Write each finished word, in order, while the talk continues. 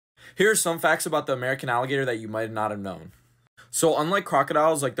Here are some facts about the American alligator that you might not have known. So unlike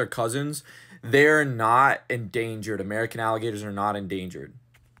crocodiles, like their cousins, they're not endangered. American alligators are not endangered.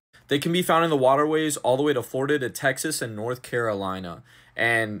 They can be found in the waterways all the way to Florida to Texas and North Carolina.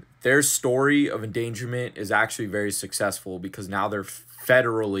 And their story of endangerment is actually very successful because now they're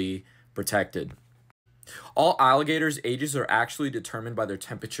federally protected. All alligators' ages are actually determined by their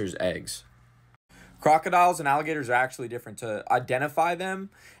temperature's eggs. Crocodiles and alligators are actually different. To identify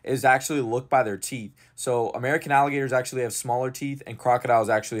them is actually look by their teeth. So American alligators actually have smaller teeth and crocodiles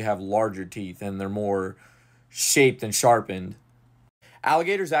actually have larger teeth and they're more shaped and sharpened.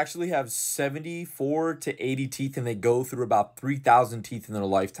 Alligators actually have 74 to 80 teeth and they go through about 3,000 teeth in their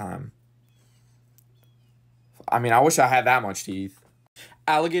lifetime. I mean, I wish I had that much teeth.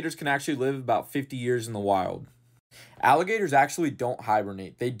 Alligators can actually live about 50 years in the wild. Alligators actually don't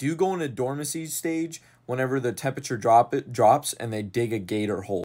hibernate. They do go in a dormancy stage whenever the temperature drops and they dig a gator hole.